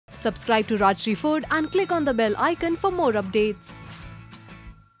Subscribe to Rajshri Food and click on the bell icon for more updates.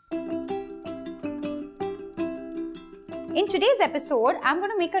 In today's episode, I'm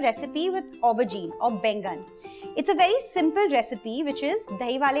going to make a recipe with aubergine or baingan. It's a very simple recipe which is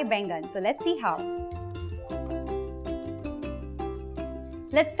Dahi Wale Baingan. So let's see how.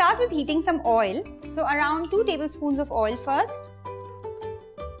 Let's start with heating some oil. So around 2 tablespoons of oil first.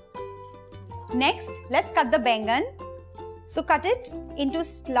 Next, let's cut the baingan. So cut it into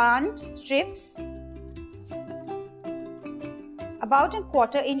slant strips about a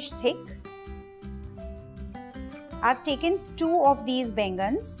 1/4 inch thick. I've taken 2 of these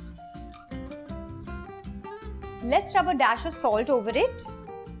baingans. Let's rub a dash of salt over it.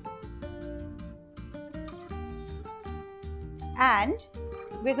 And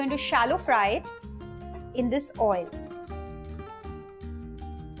we're going to shallow fry it in this oil.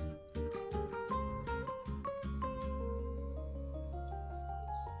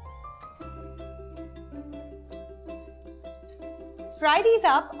 Fry these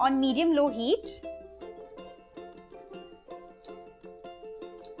up on medium-low heat.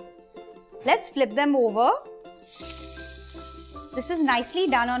 Let's flip them over. This is nicely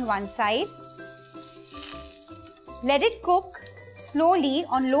done on one side. Let it cook slowly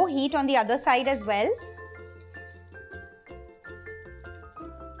on low heat on the other side as well.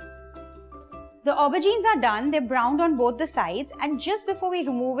 The aubergines are done, they're browned on both the sides, and just before we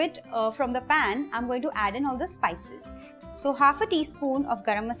remove it from the pan, I'm going to add in all the spices. So half a teaspoon of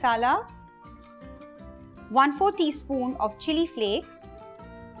Garam Masala, 1/4 teaspoon of chili flakes,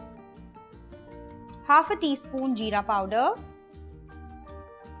 half a teaspoon jeera powder,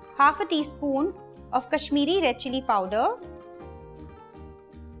 half a teaspoon of Kashmiri red chilli powder,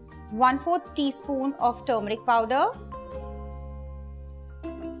 1/4 teaspoon of turmeric powder.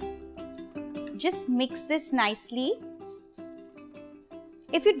 Just mix this nicely.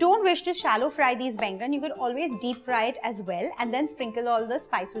 If you don't wish to shallow fry these baingan, you could always deep fry it as well and then sprinkle all the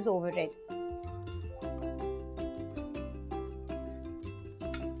spices over it.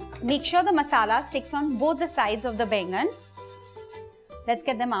 Make sure the masala sticks on both the sides of the baingan. Let's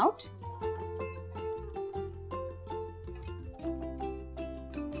get them out.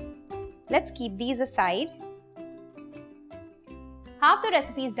 Let's keep these aside. Half the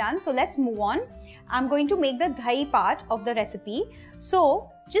recipe is done, so let's move on. I'm going to make the dahi part of the recipe. So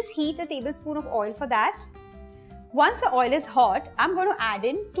just heat a tablespoon of oil for that. Once the oil is hot, I'm going to add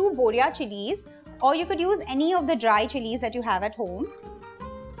in 2 Boriya chilies, or you could use any of the dry chilies that you have at home.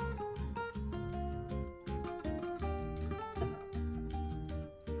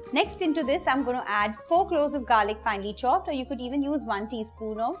 Next into this, I'm going to add 4 cloves of garlic finely chopped, or you could even use 1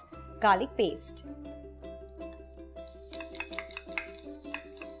 teaspoon of garlic paste.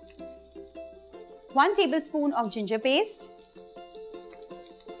 One tablespoon of ginger paste.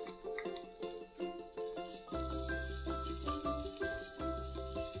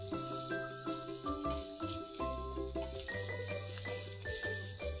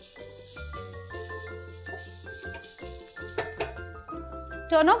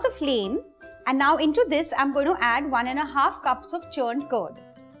 Turn off the flame, and now into this I'm going to add 1.5 cups of churned curd.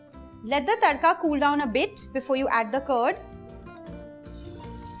 Let the tadka cool down a bit before you add the curd.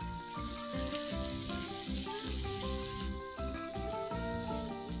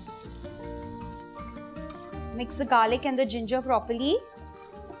 Mix the garlic and the ginger properly,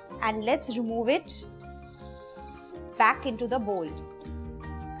 and let's remove it back into the bowl.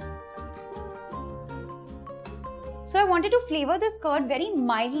 So I wanted to flavor this curd very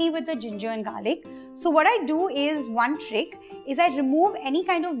mildly with the ginger and garlic. So what I do is, one trick is I remove any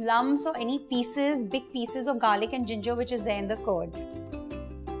kind of lumps or any pieces, big pieces of garlic and ginger which is there in the curd.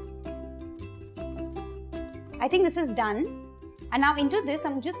 I think this is done. And now into this,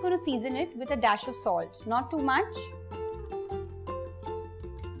 I'm just going to season it with a dash of salt, not too much.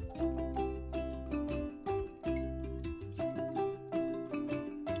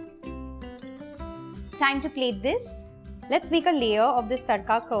 Time to plate this. Let's make a layer of this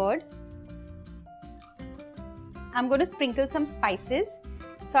tadka curd. I'm going to sprinkle some spices.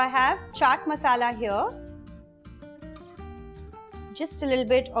 So I have chaat masala here, just a little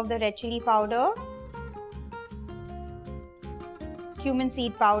bit of the red chilli powder, cumin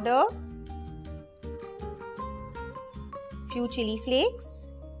seed powder, few chili flakes,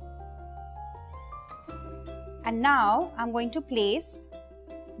 and now I'm going to place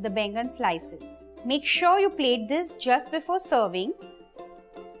the baingan slices. Make sure you plate this just before serving.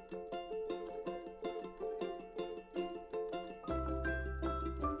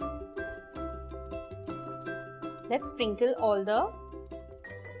 Let's sprinkle all the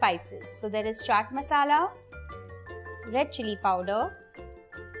spices. So there is chaat masala, red chilli powder,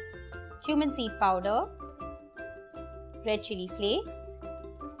 cumin seed powder, red chilli flakes,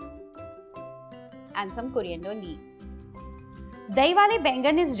 and some coriander leaf. Dahi Wale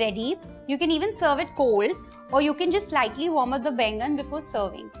Baingan is ready. You can even serve it cold, or you can just slightly warm up the baingan before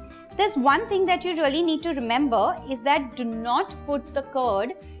serving. There's one thing that you really need to remember is that do not put the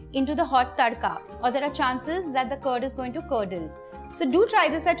curd into the hot tadka, or there are chances that the curd is going to curdle. So do try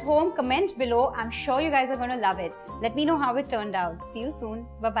this at home, comment below. I'm sure you guys are going to love it. Let me know how it turned out. See you soon.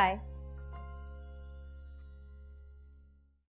 Bye-bye.